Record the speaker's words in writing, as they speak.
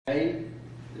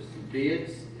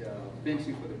bids,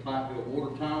 fencing for the Clyattville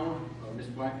water tower. Ms.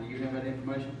 Black, do you have that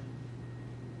information?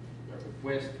 That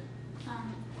request?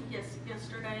 Yes,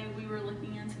 yesterday we were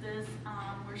looking into this.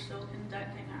 We're still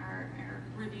conducting our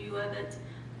review of it,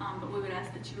 but we would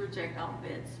ask that you reject all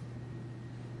bids.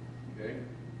 Okay,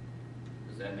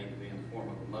 Does that need to be in the form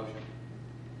of a motion?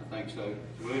 I think so.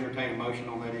 We'll entertain a motion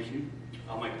on that issue.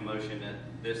 I'll make a motion at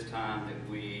this time that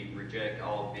we reject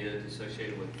all bids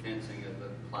associated with fencing of the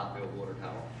Clyattville water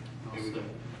tower.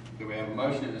 Do we have a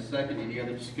motion and a second? Any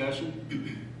other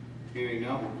discussion? Hearing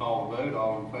none, we'll call the vote.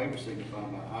 All in favor signify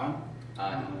by aye.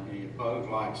 Aye. Any opposed,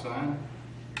 like sign.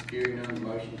 Hearing none, the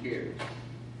motion carries.